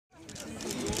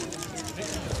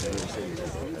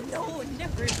No,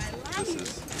 never in my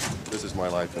life. This is my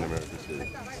life in American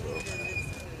City. So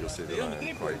you'll see that I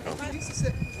am quite comfortable.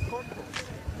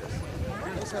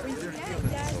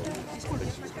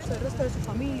 El resto de su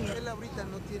familia. Él ahorita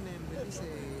no tiene en Belice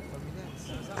familiares.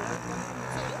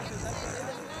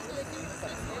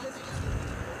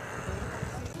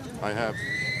 I have,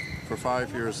 for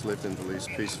 5 years, lived in Belize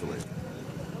peacefully.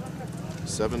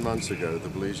 7 months ago, the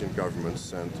Belizean government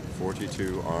sent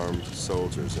 42 armed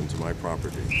soldiers into my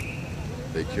property.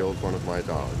 They killed one of my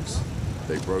dogs.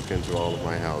 They broke into all of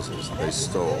my houses. They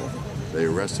stole. They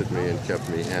arrested me and kept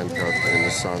me handcuffed in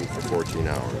the sun for 14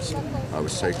 hours. I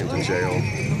was taken to jail,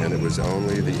 and it was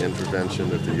only the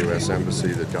intervention of the U.S.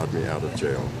 Embassy that got me out of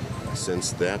jail.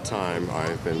 Since that time,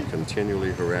 I've been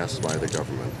continually harassed by the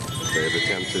government. They have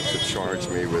attempted to charge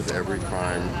me with every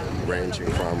crime, ranging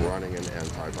from running an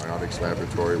antibiotics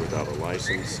laboratory without a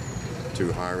license,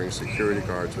 to hiring security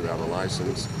guards without a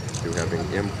license, to having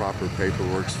improper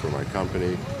paperwork for my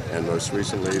company, and most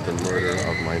recently, the murder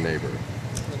of my neighbor.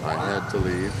 I had to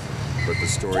leave, but the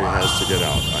story has to get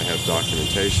out. I have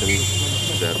documentation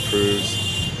that proves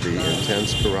the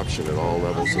intense corruption at all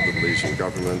levels of the Belizean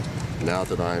government. Now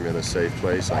that I'm in a safe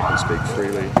place, I can speak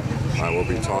freely. I will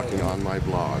be talking on my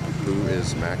blog,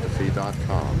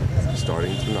 whoismcafee.com,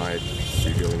 starting tonight,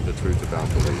 revealing the truth about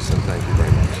Belize, and thank you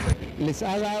very much. Les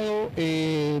ha dado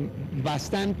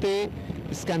bastantes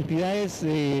cantidades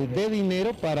de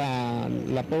dinero para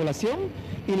la población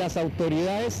y las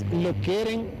autoridades lo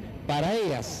quieren para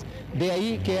ellas. De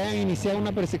ahí que ha iniciado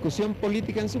una persecución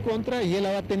política en su contra y él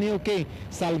ha tenido que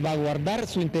salvaguardar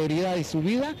su integridad y su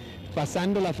vida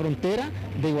pasando la frontera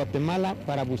de Guatemala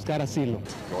para buscar asilo.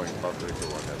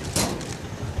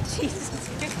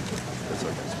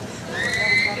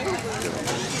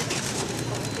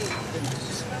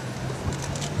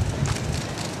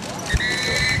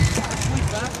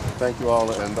 Thank you all,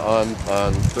 and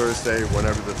on Thursday,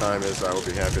 whenever the time is, I will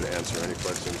be happy to answer any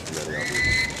questions from any of you.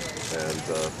 And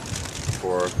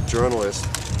for journalists,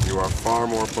 you are far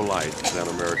more polite than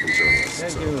American journalists.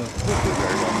 Thank so, you. You're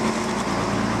very welcome.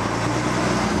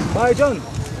 Bye, John.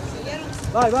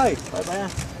 Bye, bye. Bye, bye.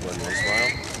 One more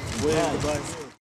smile. Bye, bye.